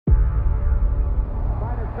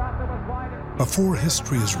Before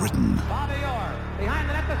history is written,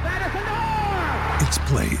 it's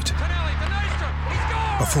played.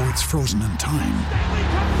 Before it's frozen in time,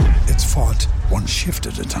 it's fought one shift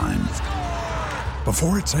at a time.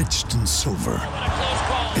 Before it's etched in silver,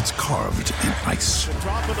 it's carved in ice.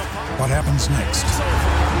 What happens next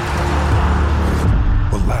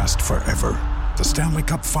will last forever. The Stanley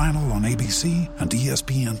Cup Final on ABC and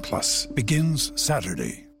ESPN+ begins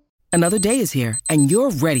Saturday. Another day is here, and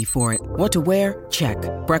you're ready for it. What to wear? Check.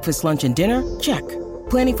 Breakfast, lunch, and dinner? Check.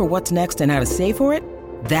 Planning for what's next and how to save for it?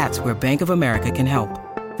 That's where Bank of America can help.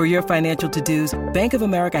 For your financial to-dos, Bank of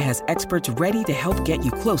America has experts ready to help get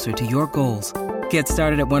you closer to your goals. Get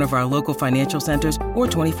started at one of our local financial centers or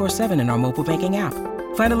 24/7 in our mobile banking app.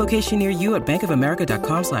 Find a location near you at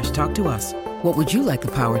bankofamerica.com/talktous. What would you like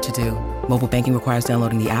the power to do? Mobile banking requires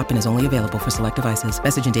downloading the app and is only available for select devices.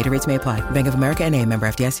 Message and data rates may apply. Bank of America N.A., member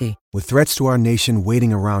FDIC. With threats to our nation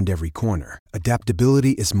waiting around every corner,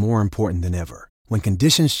 adaptability is more important than ever. When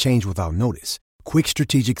conditions change without notice, quick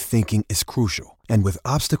strategic thinking is crucial. And with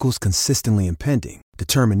obstacles consistently impending,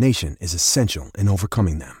 determination is essential in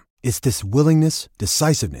overcoming them. It's this willingness,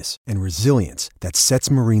 decisiveness, and resilience that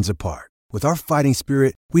sets Marines apart. With our fighting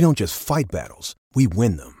spirit, we don't just fight battles, we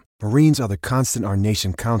win them. Marines are the constant our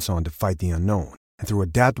nation counts on to fight the unknown. And through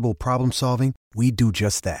adaptable problem solving, we do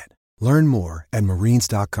just that. Learn more at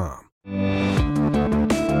marines.com.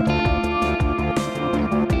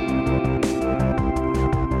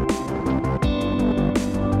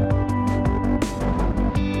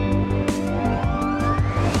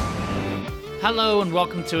 Hello and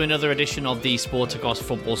welcome to another edition of the Sport Across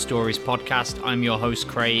Football Stories podcast. I'm your host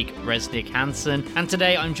Craig Resnick Hansen, and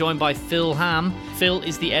today I'm joined by Phil Ham. Phil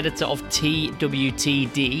is the editor of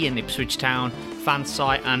TWTD, an Ipswich Town fan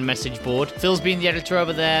site and message board. Phil's been the editor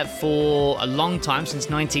over there for a long time, since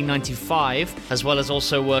 1995, as well as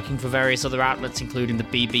also working for various other outlets including the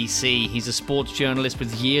BBC. He's a sports journalist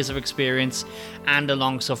with years of experience and a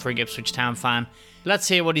long-suffering Ipswich Town fan. Let's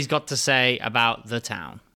hear what he's got to say about the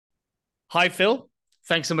town. Hi, Phil.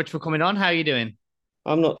 Thanks so much for coming on. How are you doing?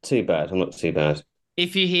 I'm not too bad.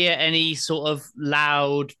 If you hear any sort of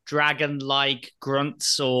loud, dragon-like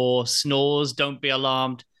grunts or snores, don't be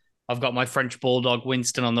alarmed. I've got my French bulldog,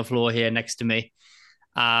 Winston, on the floor here next to me.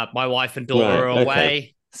 My wife and daughter are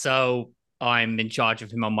away, so I'm in charge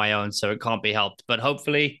of him on my own, so it can't be helped. But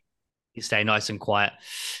hopefully, you stay nice and quiet.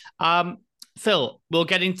 Phil, we'll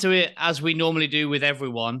get into it as we normally do with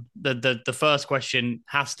everyone. The first question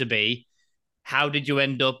has to be, how did you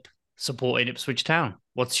end up supporting Ipswich Town?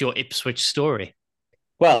 What's your Ipswich story?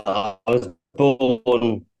 Well, I was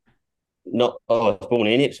born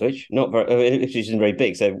in Ipswich. Ipswich isn't very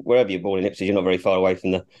big, so wherever you're born in Ipswich, you're not very far away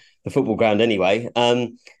from the football ground anyway.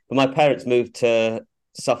 But my parents moved to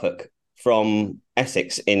Suffolk from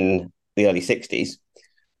Essex in the early 60s,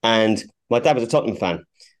 and my dad was a Tottenham fan,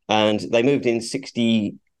 and they moved in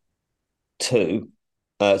 61.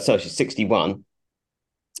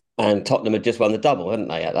 And Tottenham had just won the double, hadn't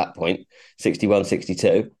they, at that point?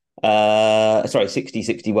 61-62.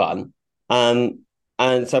 60-61. And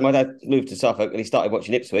so my dad moved to Suffolk and he started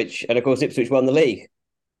watching Ipswich. And, of course, Ipswich won the league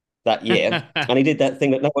that year. And he did that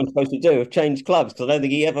thing that no one's supposed to do, of change clubs. Because I don't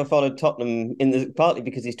think he ever followed Tottenham, partly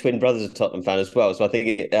because his twin brother's a Tottenham fan as well. So I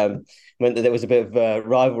think it meant that there was a bit of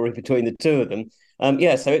rivalry between the two of them. So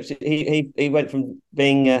he went from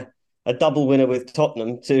being a double winner with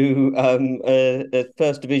Tottenham to a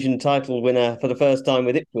first division title winner for the first time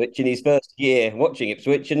with Ipswich in his first year watching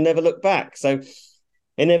Ipswich, and never looked back. So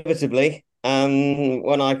inevitably,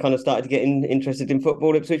 when I kind of started to get interested in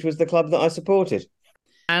football, Ipswich was the club that I supported.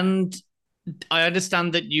 And I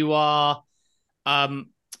understand that you are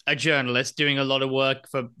a journalist doing a lot of work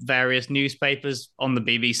for various newspapers on the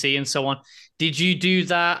BBC and so on. Did you do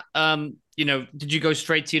that? Did you go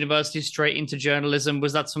straight to university, straight into journalism?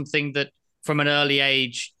 Was that something that from an early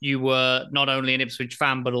age you were not only an Ipswich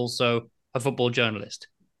fan, but also a football journalist?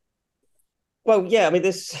 Well, yeah, I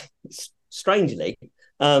mean, strangely,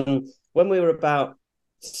 when we were about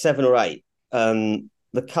 7 or 8,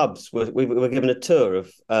 the Cubs we were given a tour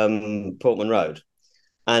of Portman Road.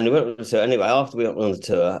 And we went on the tour. Anyway, after we went on the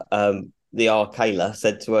tour, the RKler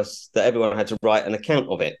said to us that everyone had to write an account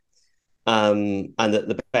of it. And that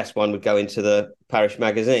the best one would go into the parish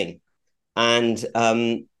magazine. And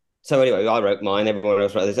so anyway, I wrote mine, everyone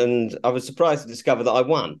else wrote this, and I was surprised to discover that I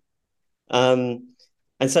won. And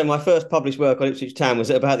so my first published work on Ipswich Town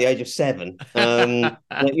was at about the age of 7.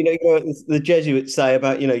 The Jesuits say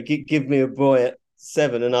about, give me a boy at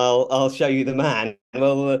 7 and I'll show you the man.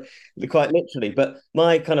 Well, quite literally. But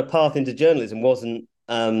my kind of path into journalism wasn't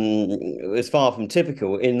was far from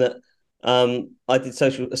typical in that I did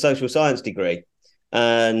a social science degree,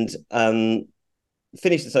 and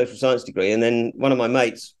finished the social science degree. And then one of my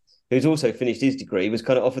mates, who's also finished his degree, was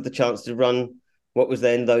kind of offered the chance to run what was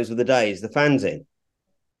then Those Were the Days, the fanzine.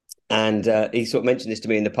 And he sort of mentioned this to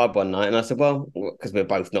me in the pub one night, and I said, well, because we're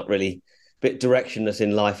both not really a bit directionless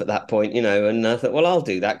in life at that point, you know, and I thought, well, I'll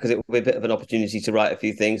do that because it will be a bit of an opportunity to write a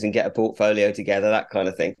few things and get a portfolio together, that kind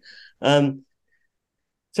of thing.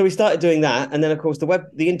 So we started doing that, and then of course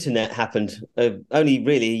the internet happened only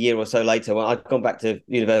really a year or so later. When I'd gone back to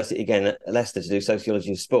university again at Leicester to do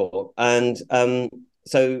sociology of sport, and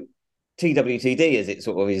so TWTD, as it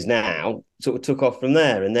sort of is now, sort of took off from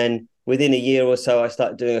there. And then within a year or so, I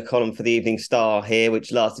started doing a column for the Evening Star here,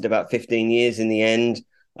 which lasted about 15 years in the end.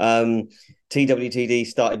 TWTD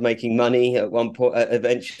started making money at one point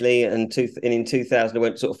eventually, and in 2000 I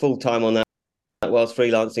went sort of full time on that whilst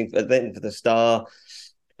freelancing then for the Star.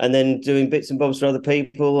 And then doing bits and bobs for other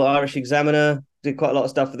people. Irish Examiner, did quite a lot of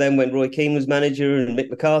stuff for them when Roy Keane was manager and Mick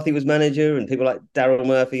McCarthy was manager, and people like Daryl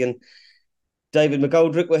Murphy and David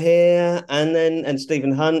McGoldrick were here, and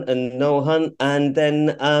Stephen Hunt and Noel Hunt. And then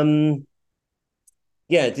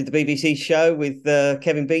did the BBC show with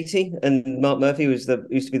Kevin Beattie, and Mark Murphy used to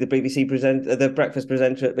be the BBC presenter, the breakfast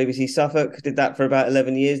presenter at BBC Suffolk. Did that for about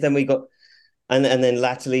 11 years. Then we got, and then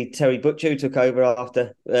latterly Terry Butcher, who took over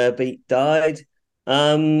after Beat died.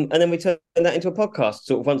 And then we turned that into a podcast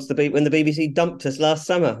sort of when the BBC dumped us last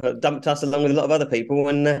summer, dumped us along with a lot of other people.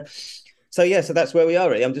 And so that's where we are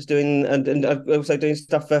really. I'm just doing, and I'm also doing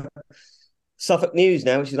stuff for Suffolk News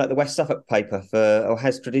now, which is like the West Suffolk paper or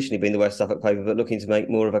has traditionally been the West Suffolk paper, but looking to make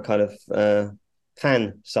more of a kind of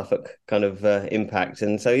pan Suffolk kind of impact.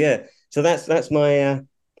 And so that's my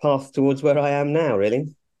path towards where I am now,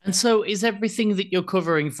 really. And so is everything that you're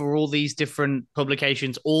covering for all these different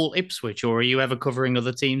publications all Ipswich, or are you ever covering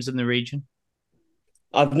other teams in the region?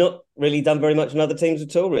 I've not really done very much on other teams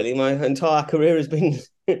at all, really. My entire career has been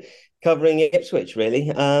covering Ipswich,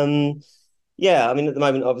 really. I mean, at the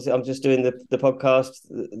moment, obviously, I'm just doing the podcast,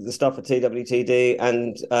 the stuff for TWTD,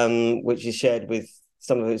 and which is shared with,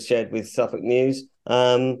 some of it's shared with Suffolk News.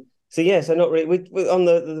 So not really. We on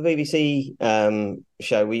the BBC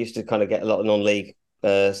show, we used to kind of get a lot of non-league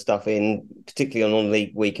stuff in, particularly on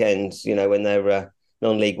non-league weekends, you know, when there were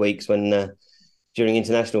non-league weeks, when during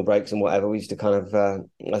international breaks and whatever, we used to kind of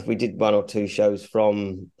we did one or two shows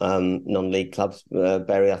from non-league clubs.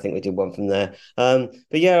 Bury, I think we did one from there. But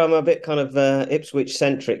yeah, I'm a bit kind of Ipswich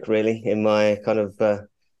centric really in my kind of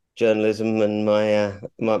journalism and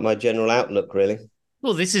my general outlook, really.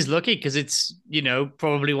 Well, this is lucky because it's, you know,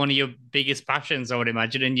 probably one of your biggest passions, I would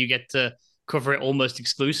imagine, and you get to cover it almost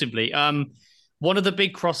exclusively. One of the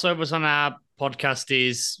big crossovers on our podcast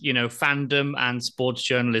is, you know, fandom and sports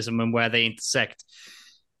journalism and where they intersect.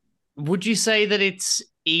 Would you say that it's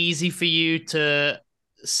easy for you to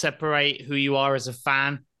separate who you are as a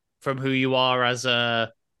fan from who you are as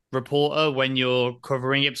a reporter when you're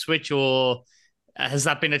covering Ipswich, or has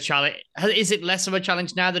that been a challenge? Is it less of a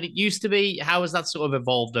challenge now than it used to be? How has that sort of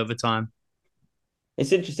evolved over time?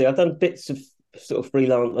 It's interesting. I've done bits of sort of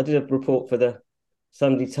freelance. I did a report for the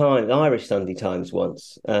Sunday Times, Irish Sunday Times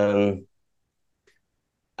once, and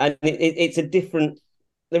it's a different.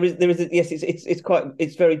 Yes,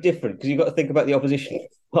 it's very different because you've got to think about the opposition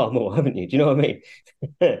far more, haven't you? Do you know what I mean?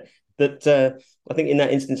 That I think in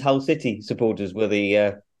that instance, Hull City supporters were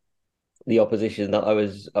the opposition that I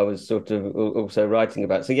was sort of also writing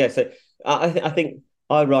about. So I think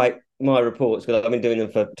I write my reports because I've been doing them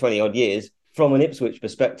for 20 odd years from an Ipswich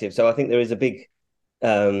perspective. So I think there is a big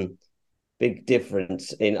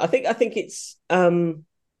difference in. I think it's.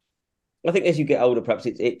 I think as you get older, perhaps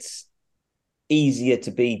it's easier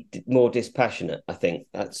to be more dispassionate. I think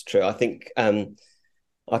that's true. I think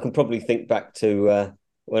I can probably think back to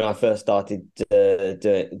when I first started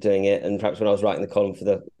doing it, and perhaps when I was writing the column for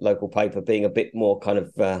the local paper, being a bit more kind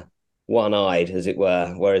of one-eyed, as it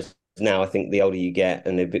were. Whereas now, I think the older you get,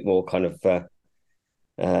 and a bit more kind of,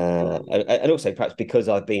 and also perhaps because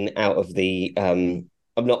I've been out of the, I'm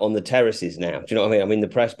not on the terraces now. Do you know what I mean? I'm in the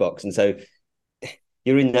press box, and so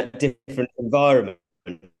you're in that different environment,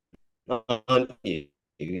 aren't you?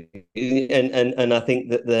 And I think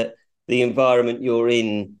that the environment you're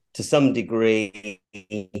in, to some degree,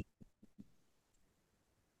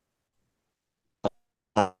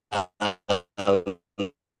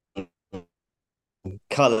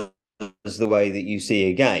 colours the way that you see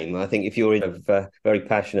a game. I think if you're in a very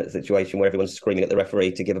passionate situation where everyone's screaming at the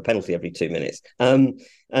referee to give a penalty every 2 minutes,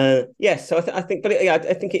 yes. So I think, but I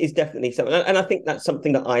think it is definitely something, and I think that's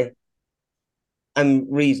something that I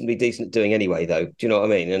am reasonably decent at doing anyway. Though, do you know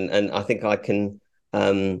what I mean? And I think I can.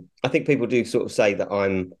 I think people do sort of say that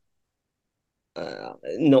I'm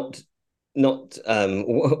not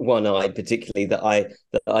one-eyed particularly, that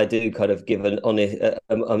I do kind of give an honest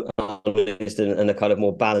and a kind of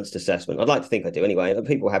more balanced assessment. I'd like to think I do anyway. And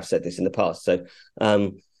people have said this in the past. So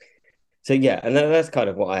yeah, and that's kind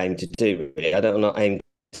of what I aim to do. Really, I don't not aim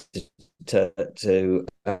to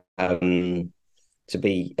to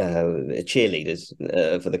be cheerleaders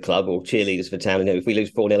for the club or cheerleaders for town. If we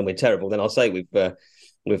lose 4-0 and we're terrible, then I'll say we've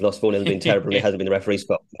lost 4-0 and been terrible, and it hasn't been the referee's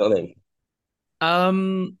fault. You know what I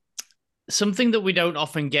mean? Something that we don't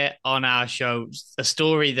often get on our show, a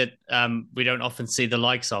story that we don't often see the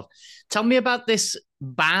likes of. Tell me about this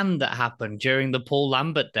ban that happened during the Paul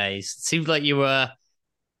Lambert days. It seems like you were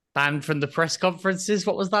banned from the press conferences.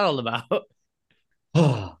 What was that all about?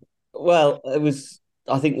 Well, it was,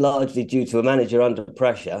 I think, largely due to a manager under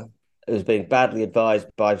pressure who was being badly advised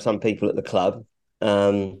by some people at the club,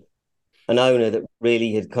 an owner that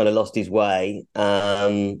really had kind of lost his way.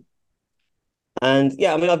 And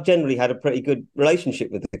yeah, I mean, I've generally had a pretty good relationship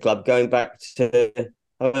with the club going back to,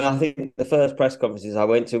 I think the first press conferences I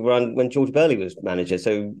went to were when George Burley was manager.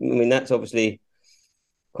 So, I mean, that's obviously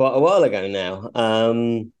quite a while ago now.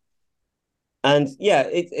 And yeah,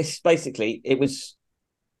 it's basically, it was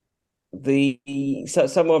so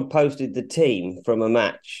someone posted the team from a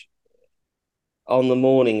match on the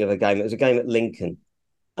morning of a game. It was a game at Lincoln.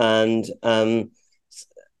 And that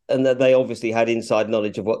they obviously had inside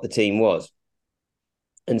knowledge of what the team was.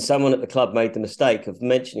 And someone at the club made the mistake of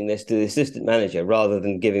mentioning this to the assistant manager rather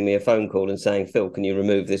than giving me a phone call and saying, Phil, can you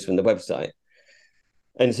remove this from the website?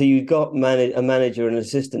 And so you've got a manager and an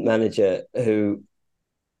assistant manager who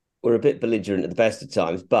were a bit belligerent at the best of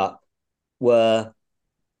times, but were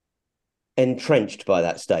entrenched by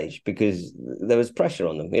that stage because there was pressure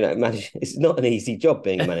on them. You know, it's not an easy job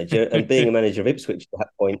being a manager, and being a manager of Ipswich at that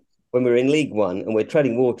point, when we were in League One and we're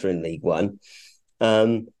treading water in League One.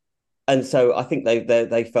 And so I think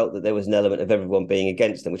they felt that there was an element of everyone being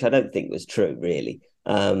against them, which I don't think was true, really.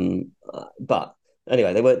 But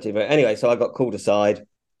anyway, they weren't doing it. Anyway, so I got called aside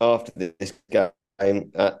after this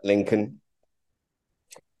game at Lincoln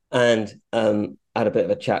and had a bit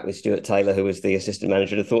of a chat with Stuart Taylor, who was the assistant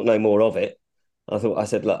manager, and thought no more of it. I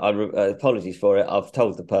said, look, apologies for it. I've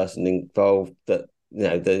told the person involved that, you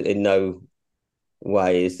know, in no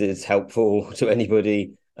way is this helpful to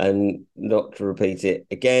anybody, and not to repeat it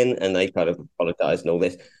again. And they kind of apologised and all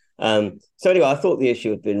this. So anyway, I thought the issue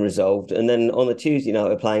had been resolved. And then on the Tuesday night,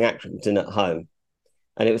 we're playing Accrington at home.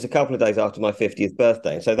 And it was a couple of days after my 50th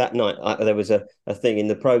birthday. And so that night, there was a thing in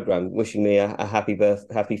the programme wishing me a happy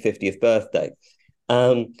 50th birthday.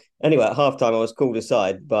 Anyway, at halftime, I was called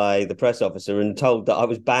aside by the press officer and told that I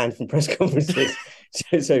was banned from press conferences.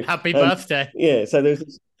 so happy birthday. Yeah, so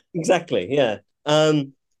there's exactly, yeah.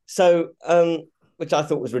 Which I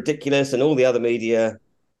thought was ridiculous, and all the other media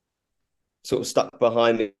sort of stuck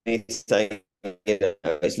behind me saying, you know,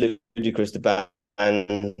 it's ludicrous to ban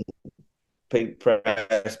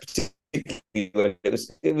press, particularly when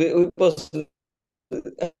it was.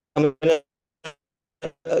 I mean,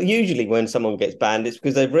 usually when someone gets banned, it's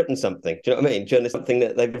because they've written something. Do you know what I mean? Journalists, something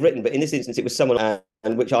that they've written. But in this instance, it was someone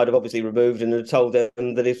and which I'd have obviously removed and had told them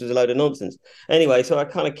that this was a load of nonsense. Anyway, so I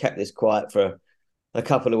kind of kept this quiet for a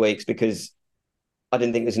couple of weeks because I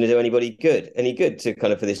didn't think it was going to do any good to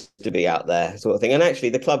kind of for this to be out there, sort of thing. And actually,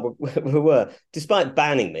 the club were, despite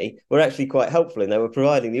banning me, were actually quite helpful, and they were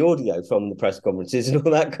providing the audio from the press conferences and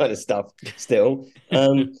all that kind of stuff still.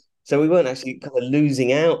 So we weren't actually kind of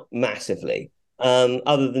losing out massively,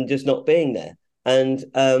 other than just not being there. And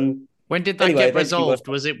when did that get resolved?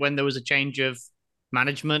 Was it when there was a change of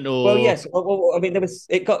management, or? Well, yes. Well, I mean,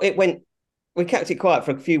 we kept it quiet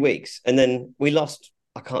for a few weeks, and then we lost.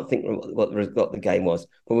 I can't think what the game was,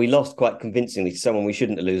 but we lost quite convincingly to someone we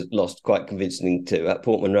shouldn't have lost quite convincingly to at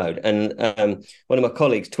Portman Road. And one of my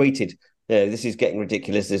colleagues tweeted, this is getting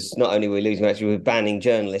ridiculous. There's not only we're losing matches, we're banning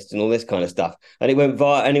journalists and all this kind of stuff. And it went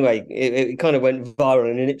viral. Anyway, it kind of went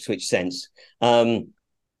viral in an Ipswich sense. And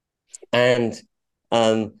there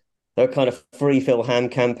were kind of free Phil Ham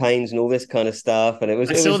campaigns and all this kind of stuff. And it was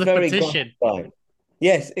very petition. Gratifying.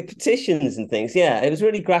 Yes, petitions and things. Yeah, it was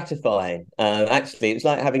really gratifying. Actually, it was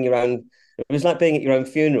like having your own. It was like being at your own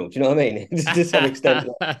funeral. Do you know what I mean? To some extent,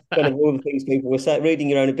 kind of all the things people were saying, reading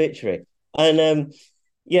your own obituary. And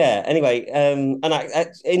yeah. Anyway, and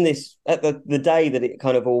at the day that it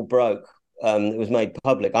kind of all broke, it was made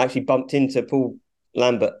public. I actually bumped into Paul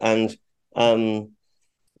Lambert and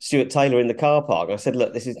Stuart Taylor in the car park. I said,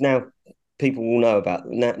 "Look, this is now." People will know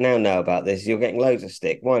about this. You're getting loads of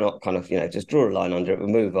stick. Why not kind of, just draw a line under it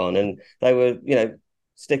and move on? And they were,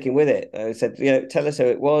 sticking with it. They said, tell us who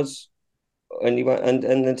it was, and you won't, and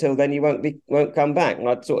until then you won't come back. And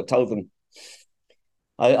I sort of told them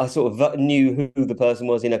I sort of knew who the person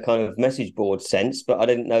was in a kind of message board sense, but I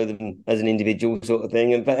didn't know them as an individual sort of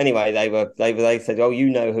thing. But anyway, they said, "Oh, you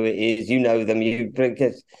know who it is, you know them, you,"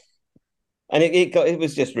 and it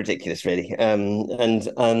was just ridiculous, really.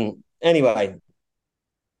 Anyway,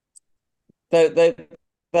 they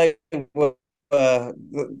were.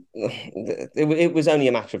 It was only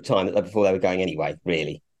a matter of time before they were going anyway,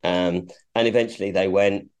 really. And eventually they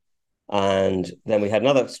went. And then we had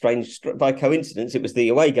another strange, by coincidence, it was the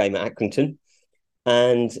away game at Accrington.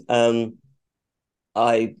 And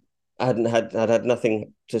I had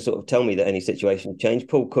nothing to sort of tell me that any situation had changed.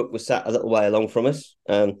 Paul Cook was sat a little way along from us.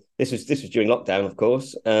 This was during lockdown, of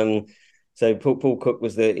course. So Paul Cook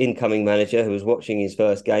was the incoming manager who was watching his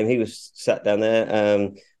first game. He was sat down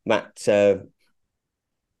there.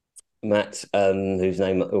 Matt, whose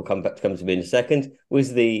name will come to me in a second,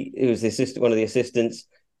 was the assistant, one of the assistants.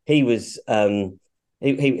 He was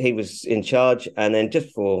he was in charge, and then just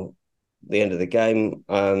before the end of the game,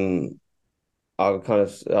 I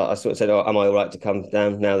sort of said, "Oh, am I all right to come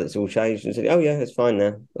down now that it's all changed?" And said, "Oh yeah, it's fine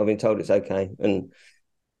now. I've been told it's okay," and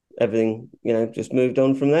everything, just moved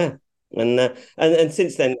on from there. And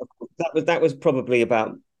since then, that was probably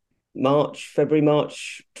about February,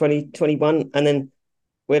 March 2021, and then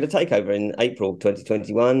we had a takeover in April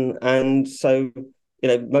 2021, and so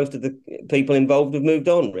most of the people involved have moved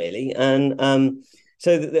on, really, and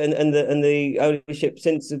the ownership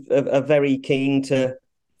since are very keen to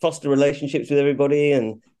foster relationships with everybody,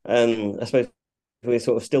 and I suppose we're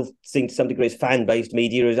sort of still seen to some degree as fan-based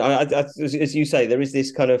media. As you say, there is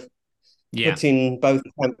this kind of putting both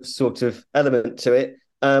camps sort of element to it,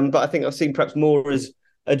 but I think I've seen perhaps more as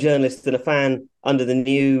a journalist than a fan under the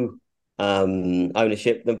new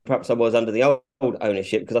ownership than perhaps I was under the old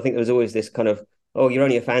ownership, because I think there was always this kind of, "Oh, you're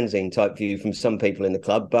only a fanzine" type view from some people in the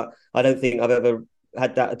club, but I don't think I've ever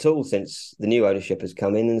had that at all since the new ownership has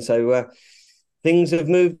come in, and so things have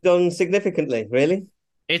moved on significantly, really.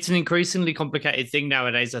 It's an increasingly complicated thing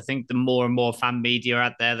nowadays. I think the more and more fan media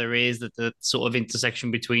out there is, that the sort of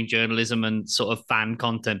intersection between journalism and sort of fan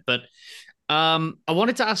content. But I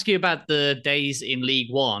wanted to ask you about the days in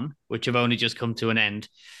League One, which have only just come to an end.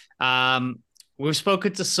 We've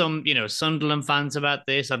spoken to some, Sunderland fans about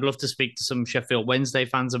this. I'd love to speak to some Sheffield Wednesday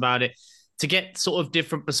fans about it to get sort of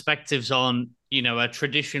different perspectives on, a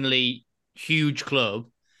traditionally huge club.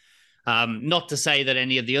 Not to say that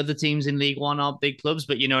any of the other teams in League One are big clubs,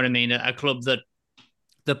 but you know what I mean? A club that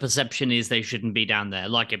the perception is they shouldn't be down there,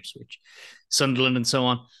 like Ipswich, Sunderland, and so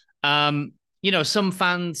on. Some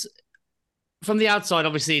fans from the outside,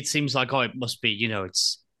 obviously, it seems like, oh, it must be,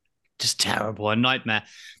 it's just terrible, a nightmare.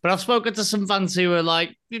 But I've spoken to some fans who are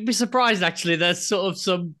like, you'd be surprised, actually. There's sort of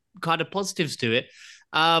some kind of positives to it.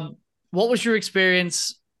 What was your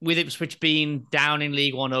experience with Ipswich being down in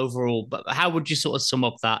League One overall? But how would you sort of sum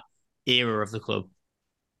up that era of the club?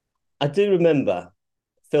 I do remember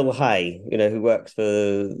Phil Hay, who works for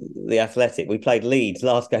The Athletic. We played Leeds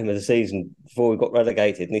last game of the season before we got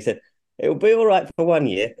relegated, and he said, "It'll be all right for 1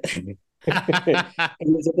 year." It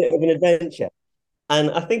was a bit of an adventure.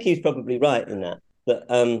 And I think he's probably right in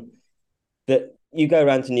that you go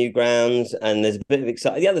around to new grounds and there's a bit of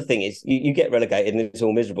excitement. The other thing is you get relegated and it's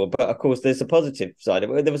all miserable. But of course, there's a positive side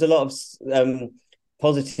of it. There was a lot of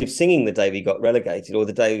positive singing the day we got relegated, or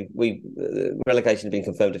the day relegation had been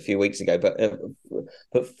confirmed a few weeks ago.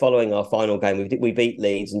 But following our final game, we beat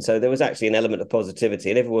Leeds, and so there was actually an element of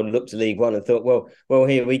positivity. And everyone looked to League One and thought, well,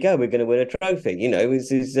 here we go. We're going to win a trophy.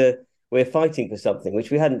 We're fighting for something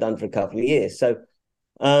which we hadn't done for a couple of years. So.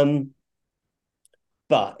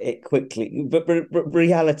 But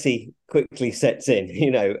reality quickly sets in,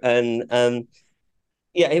 and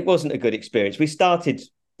it wasn't a good experience. We started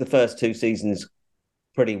the first two seasons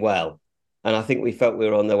pretty well, and I think we felt we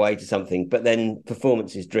were on the way to something, but then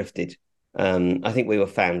performances drifted. I think we were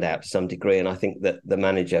found out to some degree, and I think that the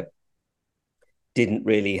manager didn't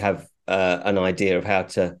really have an idea of how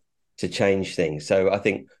to change things. So I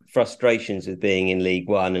think frustrations with being in League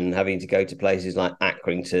One and having to go to places like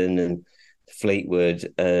Accrington and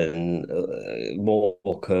Fleetwood and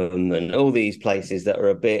Morecambe and all these places that are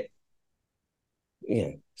a bit,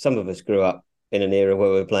 some of us grew up in an era where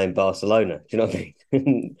we were playing Barcelona. Do you know what I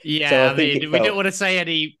mean? Yeah, so we don't want to say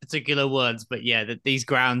any particular words, but yeah, that these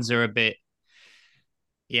grounds are a bit,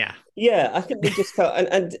 yeah. Yeah, I think we just felt,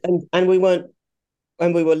 and we weren't,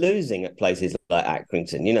 and we were losing at places like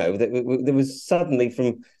Accrington. There was suddenly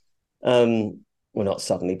from, well, not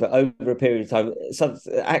suddenly, but over a period of time,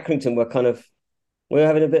 Accrington we were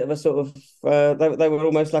having a bit of a sort of, they were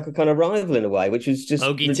almost like a kind of rival in a way, which was just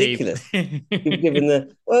ridiculous. Given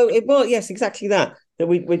it was, yes, exactly that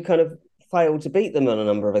we'd kind of failed to beat them on a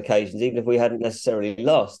number of occasions, even if we hadn't necessarily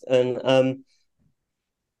lost. And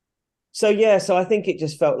so I think it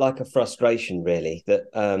just felt like a frustration, really, that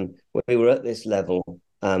we were at this level.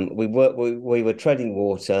 We were treading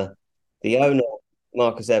water. The owner,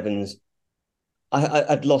 Marcus Evans,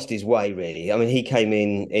 I'd lost his way, really. I mean, he came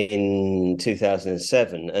in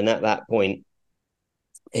 2007, and at that point,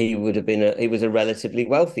 he was a relatively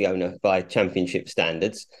wealthy owner by Championship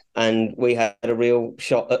standards, and we had a real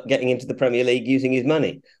shot at getting into the Premier League using his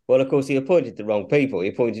money. Well, of course, he appointed the wrong people. He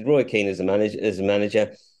appointed Roy Keane as a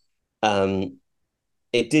manager.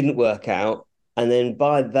 It didn't work out, and then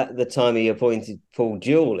by the time he appointed Paul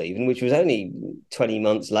Jewell, even, which was only 20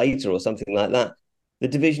 months later or something like that, the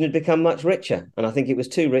division had become much richer, and I think it was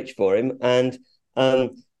too rich for him, and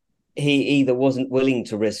he either wasn't willing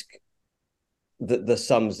to risk the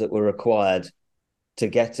sums that were required to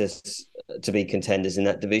get us to be contenders in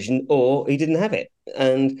that division, or he didn't have it.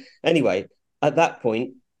 And anyway, at that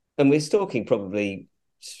point, and we're talking probably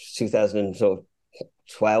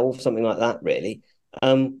 2012, something like that, really,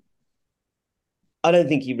 I don't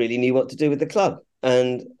think he really knew what to do with the club.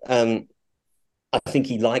 And I think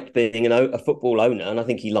he liked being a football owner, and I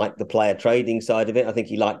think he liked the player trading side of it. I think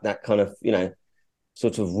he liked that kind of,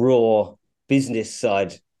 sort of raw business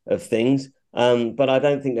side of things. But I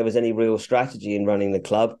don't think there was any real strategy in running the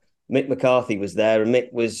club. Mick McCarthy was there, and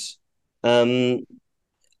Mick was a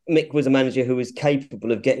manager who was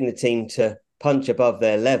capable of getting the team to punch above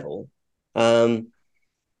their level.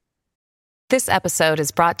 This episode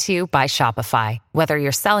is brought to you by Shopify. Whether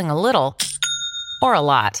you're selling a little or a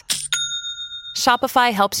lot,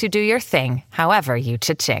 Shopify helps you do your thing, however you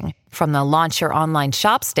cha-ching. From the launch your online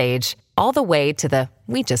shop stage, all the way to the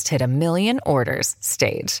we just hit 1 million orders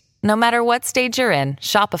stage. No matter what stage you're in,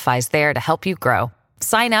 Shopify's there to help you grow.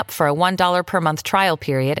 Sign up for a $1 per month trial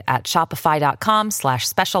period at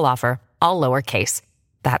shopify.com/special offer, all lowercase.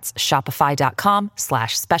 That's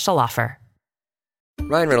shopify.com/special offer.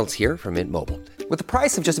 Ryan Reynolds here from Mint Mobile. With the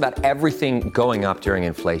price of just about everything going up during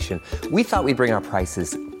inflation, we thought we'd bring our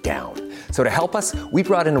prices down. So to help us, we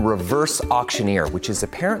brought in a reverse auctioneer, which is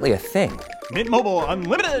apparently a thing. Mint Mobile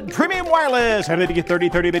Unlimited Premium Wireless. How to get 30,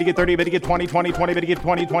 30, bit to get 30, bit to get 20, 20, 20, bit to get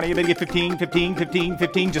 20, 20, bit to get 15, 15, 15,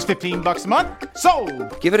 15, just $15 a month?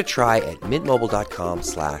 Sold! Give it a try at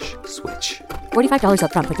mintmobile.com/switch. $45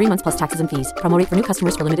 up front for 3 months plus taxes and fees. Promo rate for new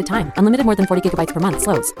customers for limited time. Unlimited more than 40 gigabytes per month.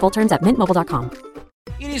 Slows full terms at mintmobile.com.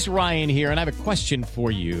 It is Ryan here, and I have a question for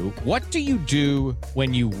you. What do you do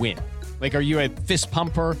when you win? Like, are you a fist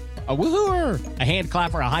pumper, a woohooer, a hand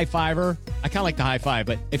clapper, a high fiver? I kind of like the high five,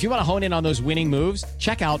 but if you want to hone in on those winning moves,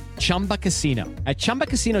 check out Chumba Casino. At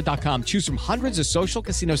ChumbaCasino.com, choose from hundreds of social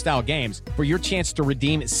casino-style games for your chance to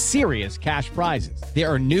redeem serious cash prizes. There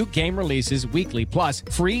are new game releases weekly, plus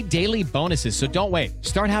free daily bonuses, so don't wait.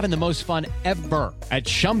 Start having the most fun ever at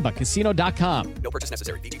ChumbaCasino.com. No purchase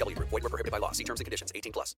necessary. VGW. Void where prohibited by law. See terms and conditions.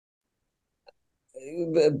 18+.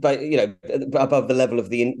 But above the level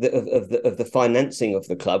of the financing of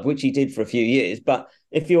the club, which he did for a few years. But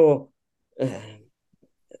if your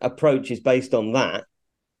approach is based on that,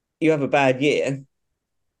 you have a bad year,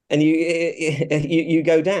 and you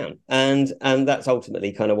go down, and that's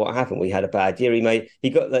ultimately kind of what happened. We had a bad year.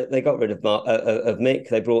 They got rid of Mick.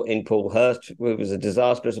 They brought in Paul Hurst, who was a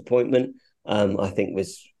disastrous appointment. I think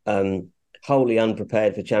was wholly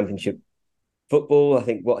unprepared for Championship football. I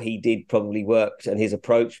think what he did probably worked, and his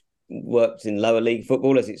approach worked in lower league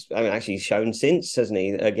football, as it's actually shown since, hasn't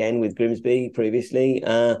he? Again with Grimsby previously,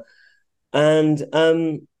 so anyway,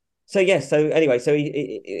 so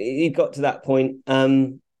he got to that point,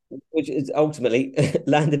 which is ultimately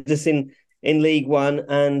landed us in League One.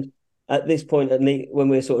 And at this point, when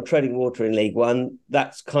we were sort of treading water in League One,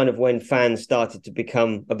 that's kind of when fans started to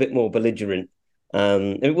become a bit more belligerent.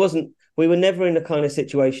 We were never in a kind of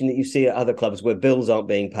situation that you see at other clubs where bills aren't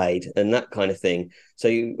being paid and that kind of thing. So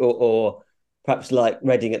or perhaps like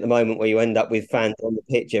Reading at the moment, where you end up with fans on the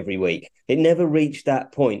pitch every week. It never reached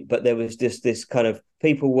that point, but there was just this kind of,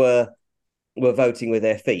 people were voting with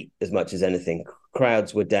their feet as much as anything.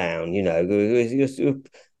 Crowds were down, In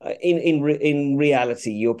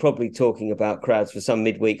reality, you're probably talking about crowds for some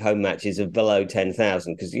midweek home matches of below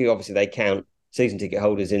 10,000, because obviously they count season ticket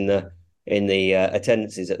holders in the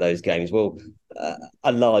attendances at those games. Well,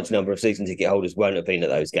 a large number of season ticket holders won't have been at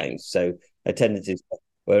those games, so attendances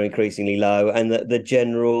were increasingly low, and the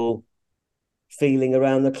general feeling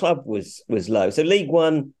around the club was low. So League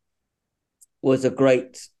One was a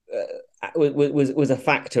great was a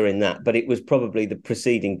factor in that, but it was probably the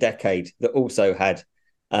preceding decade that also had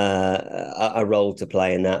a role to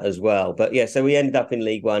play in that as well. But yeah, so we ended up in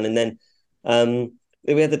League One, and then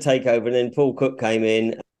we had the takeover, and then Paul Cook came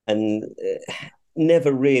in, and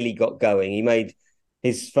never really got going. He made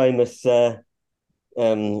his famous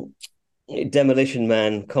um, demolition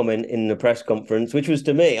man comment in the press conference, which was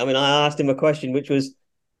to me, I mean, I asked him a question, which was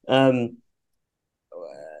um,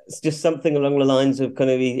 it's just something along the lines of kind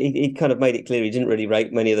of he kind of made it clear he didn't really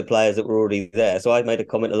rate many of the players that were already there. So I made a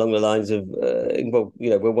comment along the lines of, well,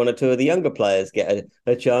 will one or two of the younger players get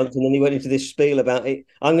a chance? And then he went into this spiel about it.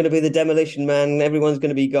 I'm going to be the demolition man. Everyone's going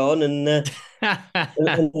to be gone. And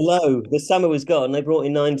lo, the summer was gone. They brought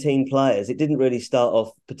in 19 players. It didn't really start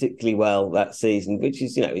off particularly well that season, which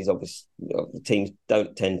is, is obvious. Teams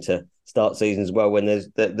don't tend to start seasons well when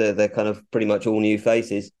they're kind of pretty much all new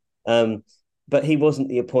faces. But he wasn't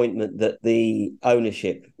the appointment that the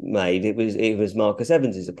ownership made. It was Marcus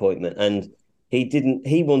Evans's appointment, and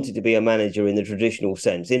he wanted to be a manager in the traditional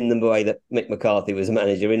sense, in the way that Mick McCarthy was a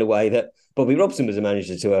manager, in a way that Bobby Robson was a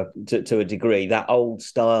manager to a degree, that old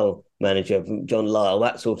style manager, John Lyall,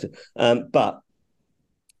 that sort of. But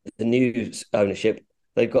the new ownership,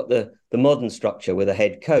 they've got the modern structure with a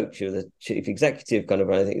head coach or the chief executive kind of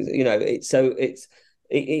running things.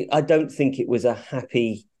 I don't think it was a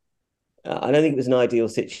happy. I don't think it was an ideal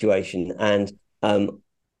situation. And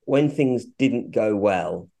when things didn't go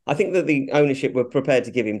well, I think that the ownership were prepared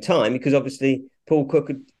to give him time, because obviously Paul Cook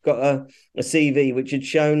had got a CV which had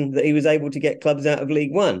shown that he was able to get clubs out of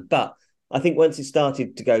League One. But I think once it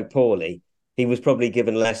started to go poorly, he was probably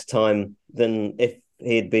given less time than if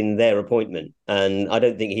he had been their appointment. And I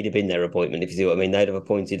don't think he'd have been their appointment, if you see what I mean. They'd have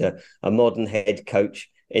appointed a modern head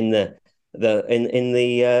coach in the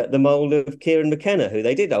mould of Kieran McKenna, who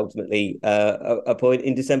they did ultimately appoint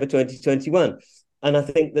in December 2021. And I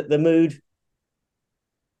think that the mood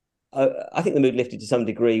lifted to some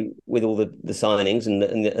degree with all the signings and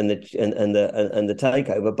the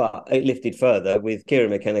takeover, but it lifted further with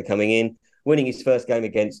Kieran McKenna coming in, winning his first game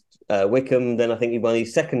against Wickham. Then I think he won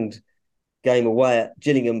his second game away at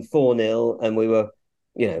Gillingham 4-0, and we were,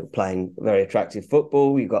 playing very attractive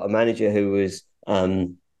football. You've got a manager who was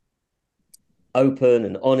open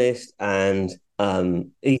and honest and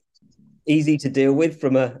easy to deal with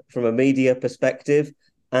from a media perspective.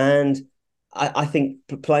 And I think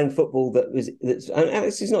playing football and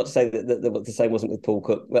this is not to say that the same wasn't with Paul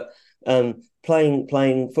Cook, but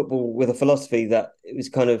playing football with a philosophy that it was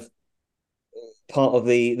kind of part of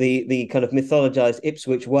the kind of mythologized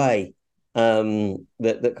Ipswich way,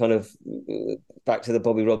 that kind of back to the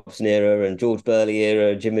Bobby Robson era and George Burley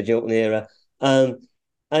era, Jim Magilton era.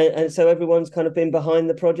 And so everyone's kind of been behind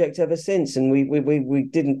the project ever since. And we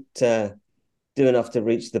didn't do enough to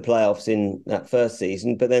reach the playoffs in that first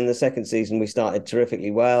season. But then the second season, we started terrifically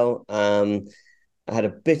well. I had a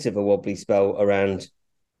bit of a wobbly spell around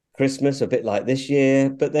Christmas, a bit like this year.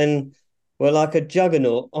 But then we're like a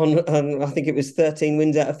juggernaut on I think it was 13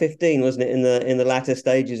 wins out of 15, wasn't it, in the latter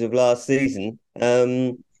stages of last season,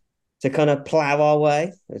 to kind of plough our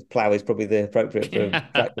way. Plough is probably the appropriate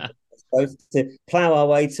to plough our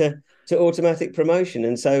way to automatic promotion.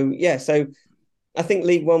 And so I think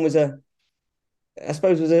League One was it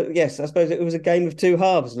was a game of two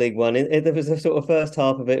halves. League One, there was a sort of first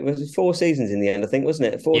half of it was 4 seasons in the end, I think,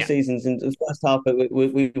 wasn't it? 4 seasons, and the first half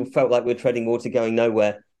we felt like we were treading water, going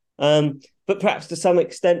nowhere. But perhaps to some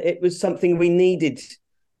extent it was something we needed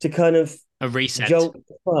to kind of a reset, jolt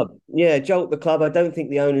the club. Yeah, jolt the club. I don't think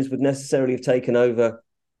the owners would necessarily have taken over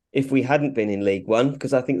if we hadn't been in League One,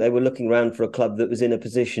 because I think they were looking around for a club that was in a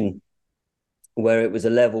position where it was a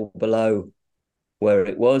level below where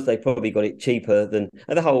it was. They probably got it cheaper than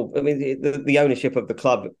the ownership of the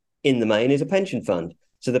club in the main is a pension fund.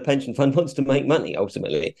 So the pension fund wants to make money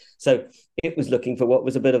ultimately. So it was looking for what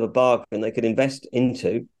was a bit of a bargain they could invest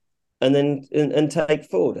into and then and take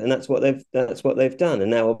forward. And that's what they've done.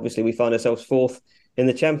 And now obviously we find ourselves 4th in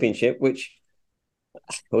the Championship, which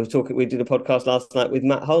we did a podcast last night with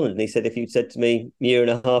Matt Holland, and he said if you'd said to me a year and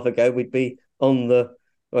a half ago we'd be in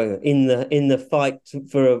the fight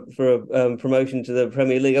for a promotion to the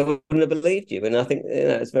Premier League, I wouldn't have believed you. And I think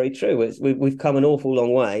it's very true. We've come an awful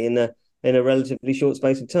long way in a relatively short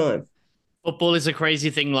space of time. Football is a crazy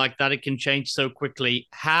thing like that. It can change so quickly.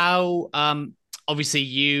 How obviously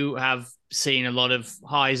you have seen a lot of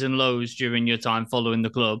highs and lows during your time following the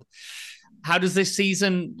club. How does this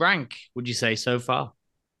season rank, would you say, so far?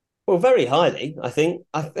 Well, very highly, I think.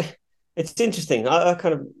 It's interesting.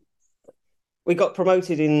 We got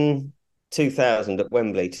promoted in 2000 at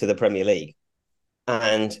Wembley to the Premier League,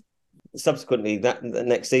 and subsequently the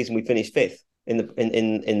next season we finished 5th in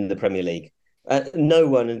the Premier League. No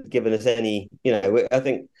one had given us any. I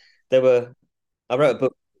think I wrote a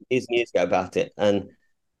book years and years ago about it, and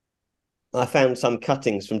I found some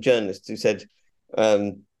cuttings from journalists who said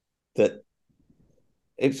that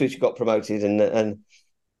Ipswich got promoted, and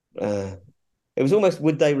it was almost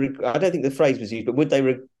would they? I don't think the phrase was used, but would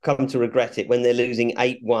they come to regret it when they're losing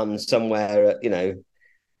 8-1 somewhere?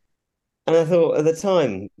 And I thought at the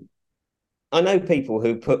time, I know people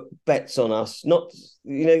who put bets on us, not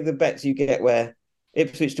the bets you get where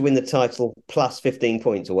Ipswich to win the title plus 15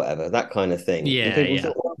 points or whatever, that kind of thing. Yeah, and people yeah.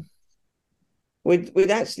 thought, well,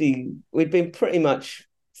 we'd been pretty much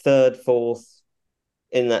third, fourth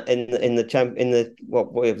in the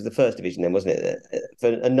what was the first division then, wasn't it, for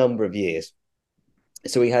a number of years.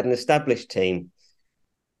 So we had an established team,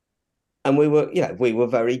 and we were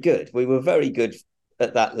very good. We were very good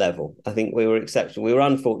at that level. I think we were exceptional. We were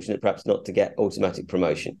unfortunate, perhaps, not to get automatic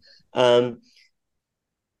promotion. And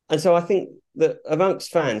so I think that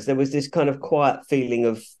amongst fans, there was this kind of quiet feeling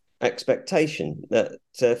of expectation. That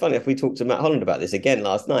funny enough, we talked to Matt Holland about this again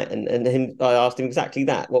last night, and I asked him exactly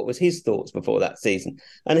that. What was his thoughts before that season?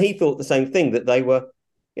 And he thought the same thing, that they were,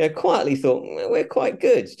 quietly thought, we're quite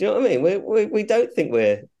good. Do you know what I mean? We don't think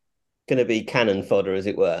we're going to be cannon fodder, as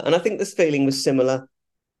it were. And I think this feeling was similar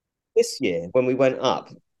this year when we went up,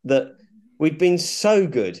 that we'd been so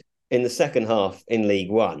good in the second half in League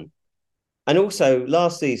One. And also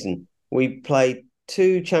last season, we played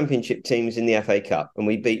 2 championship teams in the FA Cup, and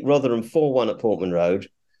we beat Rotherham 4-1 at Portman Road.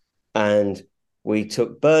 And we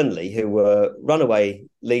took Burnley, who were runaway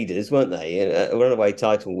leaders, weren't they? Runaway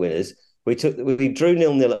title winners. We drew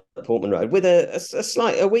 0-0 at Portman Road with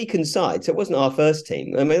a weakened side. So it wasn't our first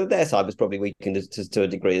team. I mean, their side was probably weakened to a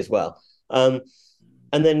degree as well. And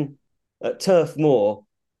then at Turf Moor,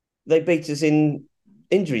 they beat us in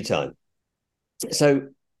injury time. So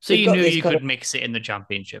you knew you could mix it in the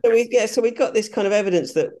championship. So we got this kind of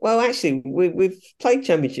evidence that, well, actually, we've played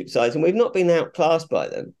championship sides and we've not been outclassed by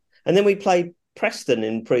them. And then we played Preston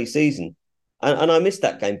in pre-season, and I missed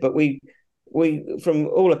that game, but we from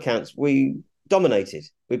all accounts, we dominated.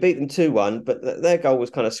 We beat them 2-1, but their goal was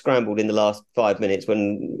kind of scrambled in the last 5 minutes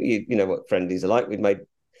when you know what friendlies are like. We'd made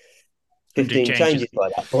 15 changes by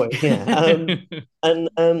that point.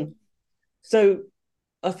 Yeah. So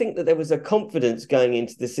I think that there was a confidence going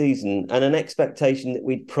into the season and an expectation that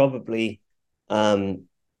we'd probably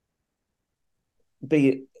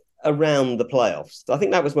be around the playoffs. I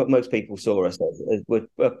think that was what most people saw us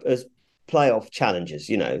as playoff challengers.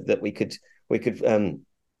 That we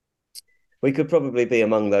could probably be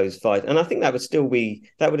among those five, and I think that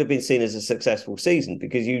would have been seen as a successful season,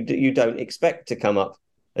 because you don't expect to come up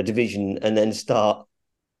a division and then start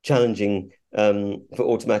challenging for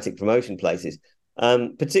automatic promotion places,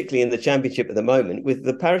 particularly in the Championship at the moment, with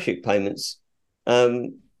the parachute payments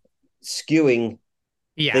skewing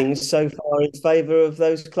things so far in favour of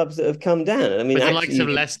those clubs that have come down. I mean, with the likes of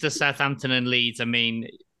Leicester, Southampton, and Leeds, I mean,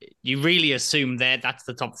 you really assume that's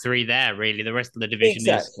the top 3 there. Really, the rest of the division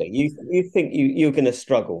exactly. You think you're going to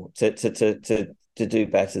struggle to do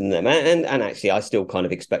better than them, and actually, I still kind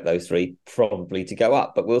of expect those 3 probably to go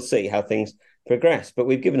up, but we'll see how things progress. But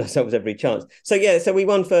we've given ourselves every chance. So we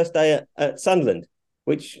won first day at Sunderland,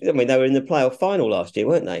 which, I mean, they were in the playoff final last year,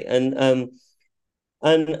 weren't they?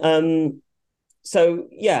 So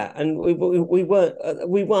yeah, and we won, but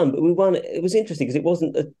we won. It was interesting because it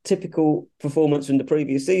wasn't a typical performance from the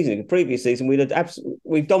previous season. The previous season,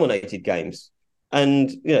 we've dominated games, and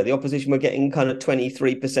the opposition were getting kind of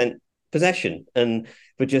 23% possession, and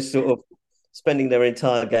were just sort of spending their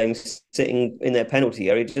entire game sitting in their penalty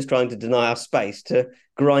area, just trying to deny us space to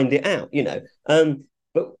grind it out.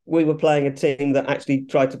 But we were playing a team that actually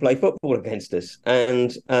tried to play football against us,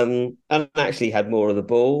 and actually had more of the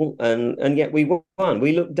ball, and yet we won.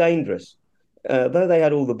 We looked dangerous, though they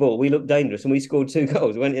had all the ball. We looked dangerous, and we scored 2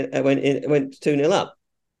 goals. It went 2-0 up.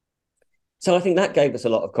 So I think that gave us a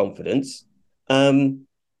lot of confidence.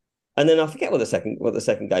 And then I forget what the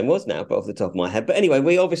second game was now, but off the top of my head. But anyway,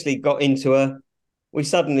 we obviously got into we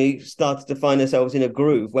suddenly started to find ourselves in a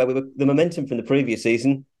groove where the momentum from the previous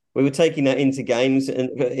season. We were taking that into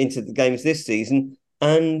the games this season,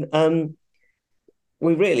 and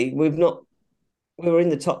we were in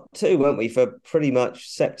the top 2, weren't we, for pretty much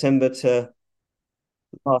September to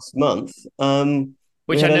last month.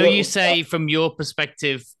 Which I know you say from your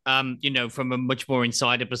perspective, from a much more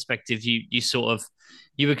insider perspective,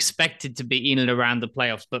 you expected to be in and around the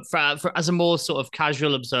playoffs, but for as a more sort of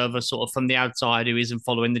casual observer, sort of from the outside who isn't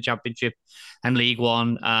following the Championship and League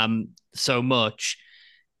One so much.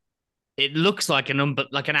 It looks like an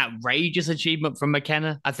outrageous achievement from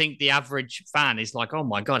McKenna. I think the average fan is like, oh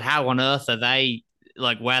my God, how on earth are they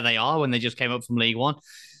like where they are when they just came up from League One?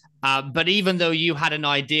 But even though you had an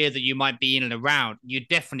idea that you might be in and around, you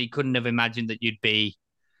definitely couldn't have imagined that you'd be.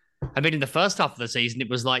 I mean, in the first half of the season, it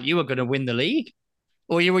was like you were going to win the league.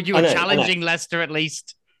 Or you were I know, challenging Leicester at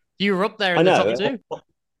least. You were up there I in the top know. two.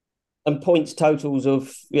 And points totals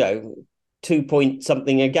of 2 point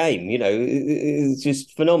something a game. It's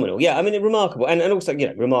just phenomenal. Yeah, I mean, remarkable, and also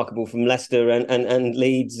remarkable from Leicester and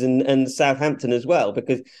Leeds and Southampton as well.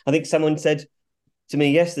 Because I think someone said to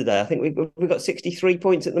me yesterday, I think we've got 63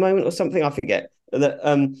 points at the moment or something. I forget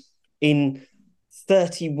that in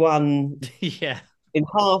 31. Yeah. In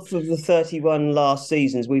half of the 31 last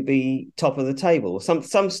seasons, we'd be top of the table.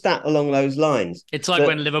 Some stat along those lines. It's like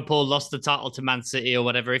when Liverpool lost the title to Man City or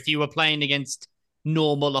whatever. If you were playing against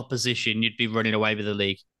normal opposition, you'd be running away with the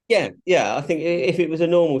league. Yeah. I think if it was a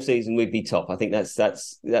normal season, we'd be top. I think that's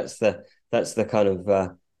the kind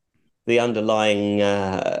of the underlying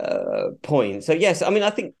point. So yes, I mean,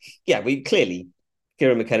 I think we clearly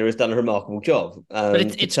Kieran McKenna has done a remarkable job.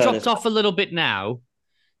 But it's dropped off a little bit now.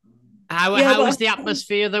 How is the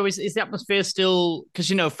atmosphere though? Is the atmosphere still,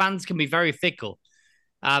 because fans can be very fickle.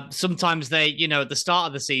 Sometimes they, at the start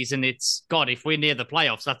of the season, it's God, if we're near the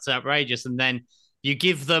playoffs, that's outrageous. And then you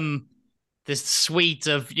give them this suite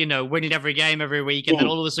of, winning every game every week, and then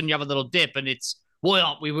all of a sudden you have a little dip, and it's why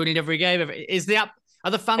aren't we winning every game?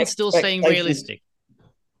 Are the fans still staying realistic?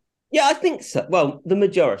 Yeah, I think so. Well, the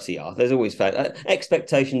majority are. There's always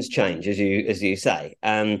expectations change, as you say,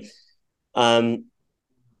 and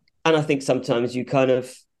I think sometimes you kind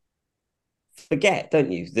of forget,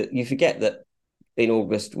 don't you? That you forget that in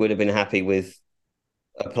August would have been happy with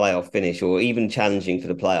a playoff finish or even challenging for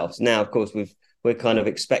the playoffs. Now, of course, we're kind of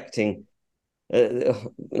expecting,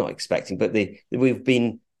 not expecting, but we've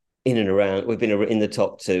been in and around. We've been in the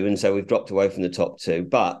top two, and so we've dropped away from the top two.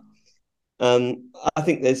 But I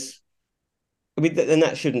think and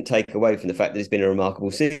that shouldn't take away from the fact that it's been a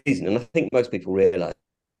remarkable season, and I think most people realise.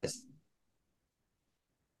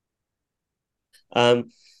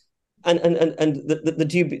 And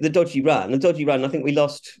the dodgy run. I think we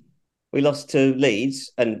lost to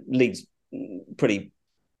Leeds, and Leeds pretty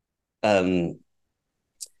took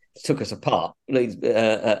us apart. Leeds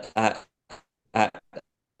at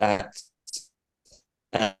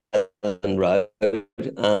Ellen Road.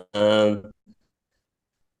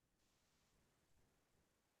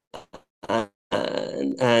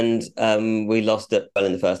 And we lost it well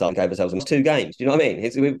in the first half and gave ourselves 2 games. Do you know what I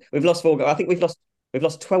mean? We've lost 4. I think we've lost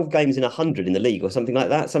 12 games in 100 in the league or something like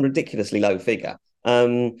that. Some ridiculously low figure.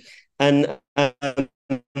 But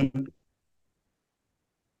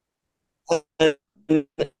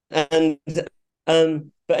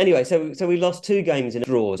anyway, so we lost 2 games in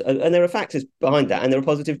draws, and there are factors behind that, and there are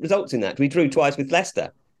positive results in that. We drew twice with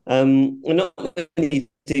Leicester. Not many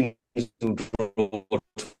teams will draw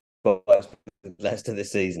twice with Leicester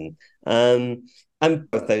this season. And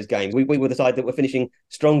both those games, we were the side that were finishing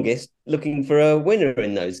strongest, looking for a winner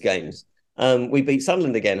in those games. We beat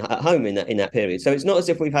Sunderland again at home in that period. So it's not as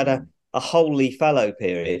if we've had a wholly fallow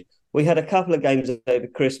period. We had a couple of games over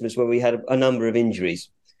Christmas where we had a number of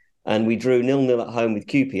injuries, and we drew 0-0 at home with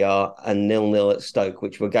QPR and 0-0 at Stoke,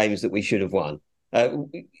 which were games that we should have won.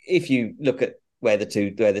 If you look at where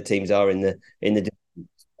the teams are in the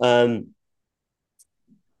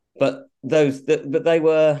but they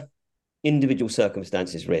were individual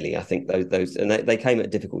circumstances, really. I think those and they came at a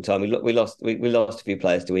difficult time. We lost a few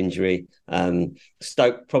players to injury.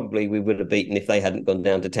 Stoke probably we would have beaten if they hadn't gone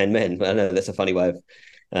down to 10 men. I know that's a funny way of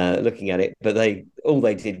looking at it, but all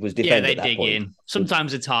they did was defend. Yeah, they dig point. In.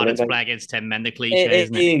 Sometimes it's harder to play against 10 men. The cliche,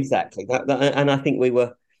 isn't it? Exactly. And I think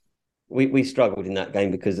we struggled in that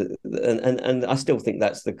game because, and I still think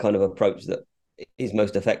that's the kind of approach that is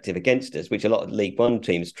most effective against us, which a lot of League One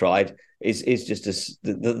teams tried, is just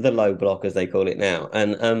the low block, as they call it now.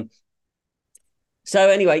 And so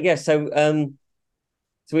anyway, yeah. So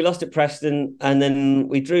we lost at Preston, and then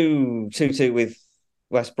we drew 2-2 with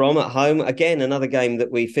West Brom at home. Again, another game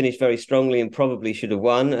that we finished very strongly and probably should have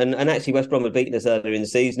won. And actually, West Brom had beaten us earlier in the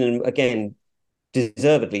season, and again,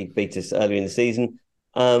 deservedly beat us earlier in the season.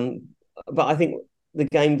 But I think the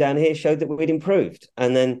game down here showed that we'd improved.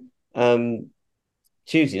 And then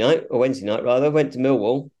Tuesday night, or Wednesday night rather, went to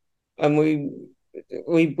Millwall, and we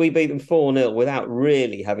beat them 4-0 without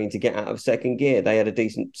really having to get out of second gear. They had a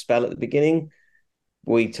decent spell at the beginning.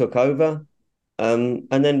 We took over, and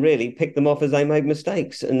then really picked them off as they made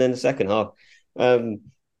mistakes. And then the second half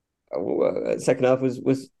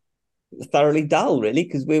was thoroughly dull, really,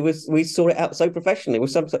 because we saw it out so professionally. With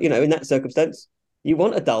some, in that circumstance, you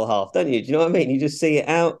want a dull half, don't you? Do you know what I mean? You just see it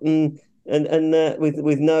out and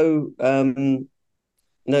with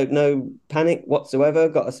no panic whatsoever.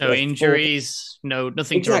 Got no injuries,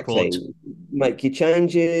 nothing to report. Make your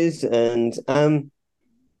changes, and so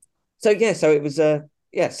it was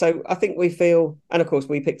so I think we feel, and of course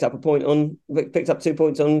we picked up 2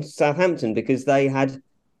 points on Southampton because they had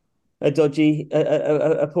a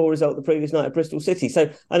poor result the previous night at Bristol City. So,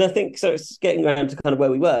 and I think so. It's getting around to kind of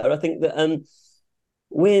where we were. I think that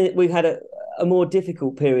we've had a more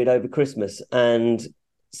difficult period over Christmas and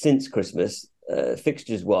since Christmas,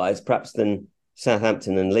 fixtures wise, perhaps than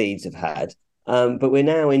Southampton and Leeds have had. But we're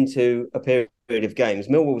now into a period of games.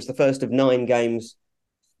 Millwall was the first of 9 games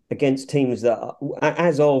against teams that,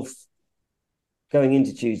 as of going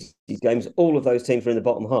into Tuesday's games, all of those teams were in the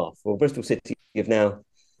bottom half. Well, Bristol City have now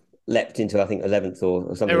leapt into, I think, 11th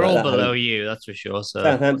or something. They're like all that. below you, that's for sure. So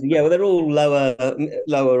Southampton, yeah, well, they're all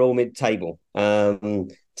lower or mid-table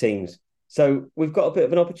teams. So we've got a bit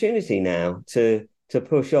of an opportunity now to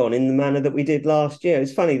push on in the manner that we did last year.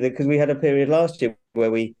 It's funny because we had a period last year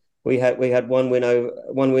where we had one win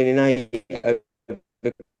in 8 over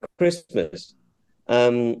Christmas.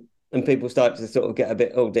 And people started to sort of get a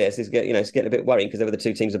bit, oh dear, it's getting a bit worrying because there were the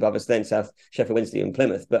 2 teams above us then, Sheffield Wednesday and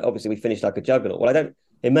Plymouth. But obviously we finished like a juggernaut. Well, I don't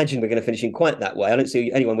imagine we're going to finish in quite that way. I don't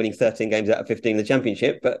see anyone winning 13 games out of 15 in the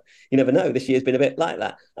Championship, but you never know. This year's been a bit like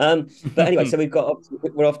that. But anyway, so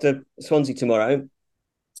we're off to Swansea tomorrow,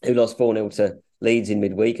 who lost 4-0 to Leeds in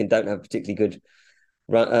midweek and don't have particularly good,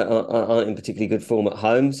 aren't in particularly good form at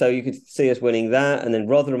home. So you could see us winning that, and then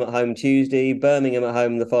Rotherham at home Tuesday, Birmingham at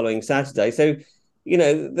home the following Saturday. So,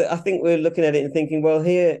 I think we're looking at it and thinking, well,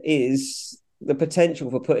 here is the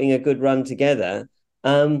potential for putting a good run together.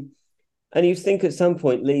 And you'd think at some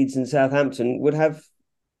point Leeds and Southampton would have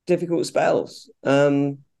difficult spells.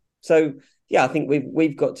 So, yeah, I think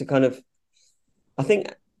we've got to kind of, I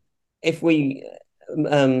think if we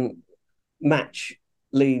match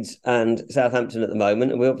Leeds and Southampton at the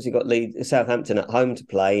moment, and we obviously got Southampton at home to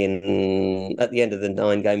play at the end of the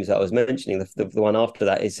 9 games that I was mentioning. The one after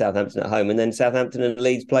that is Southampton at home, and then Southampton and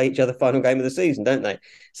Leeds play each other final game of the season, don't they?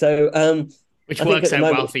 So, which works out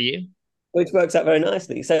well for you. Which works out very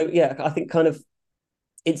nicely. So, yeah, I think kind of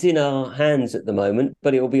it's in our hands at the moment,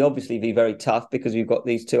 but it will obviously be very tough because we've got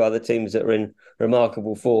these 2 other teams that are in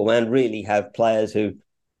remarkable form and really have players who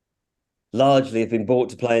largely have been bought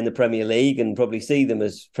to play in the Premier League and probably see them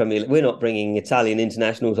as Premier League. We're not bringing Italian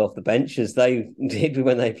internationals off the bench as they did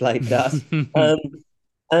when they played us.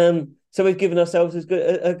 So we've given ourselves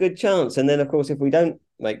a good chance. And then, of course, if we don't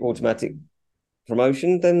make automatic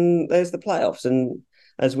promotion, then there's the playoffs. And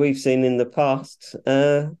as we've seen in the past,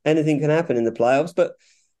 anything can happen in the playoffs. But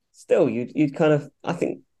still, you'd kind of, I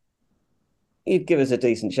think, you'd give us a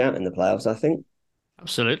decent shout in the playoffs, I think.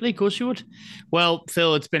 Absolutely, of course you would. Well,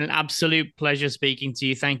 Phil, it's been an absolute pleasure speaking to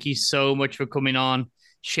you. Thank you so much for coming on,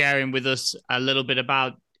 sharing with us a little bit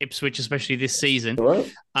about Ipswich, especially this season.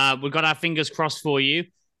 Right. We've got our fingers crossed for you.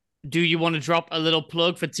 Do you want to drop a little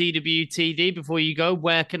plug for TWTD before you go?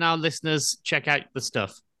 Where can our listeners check out the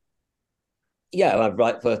stuff? Yeah, I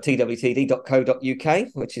write for twtd.co.uk,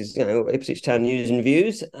 which is, Ipswich Town News and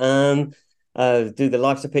Views. Do the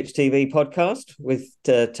Life's a Pitch TV podcast with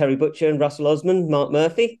Terry Butcher and Russell Osman, Mark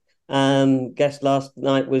Murphy. Guest last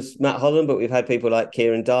night was Matt Holland, but we've had people like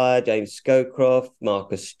Kieran Dyer, James Scowcroft,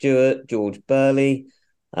 Marcus Stewart, George Burley.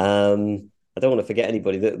 I don't want to forget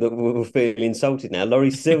anybody that will feel insulted now.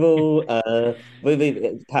 Laurie Civil, Pat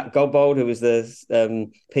Godbold, who was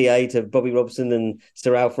the PA to Bobby Robson and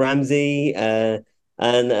Sir Alf Ramsey.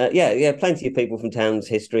 Plenty of people from Town's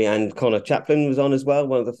history, and Connor Chaplin was on as well,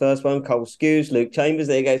 one of the first one. Cole Skews, Luke Chambers.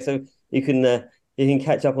 There you go. So you can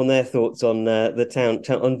catch up on their thoughts on the town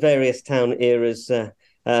on various town eras,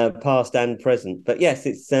 past and present. But yes,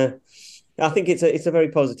 I think it's a very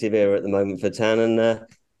positive era at the moment for Town,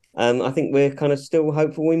 and I think we're kind of still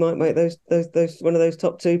hopeful we might make those one of those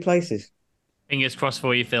top 2 places. Fingers crossed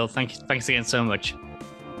for you, Phil. Thanks again so much.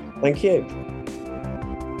 Thank you.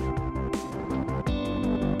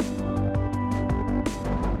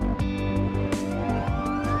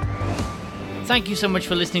 Thank you so much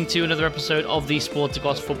for listening to another episode of the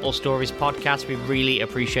Sportacos Football Stories podcast. We really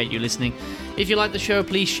appreciate you listening. If you like the show,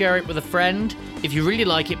 please share it with a friend. If you really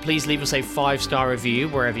like it, please leave us a 5-star review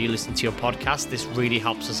wherever you listen to your podcast. This really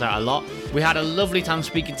helps us out a lot. We had a lovely time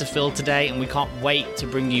speaking to Phil today, and we can't wait to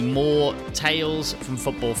bring you more tales from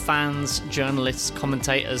football fans, journalists,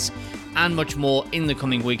 commentators, and much more in the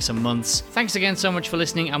coming weeks and months. Thanks again so much for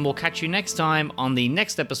listening, and we'll catch you next time on the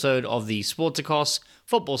next episode of the Sportacos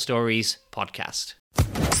Football Stories podcast.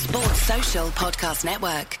 Sports Social Podcast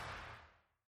Network.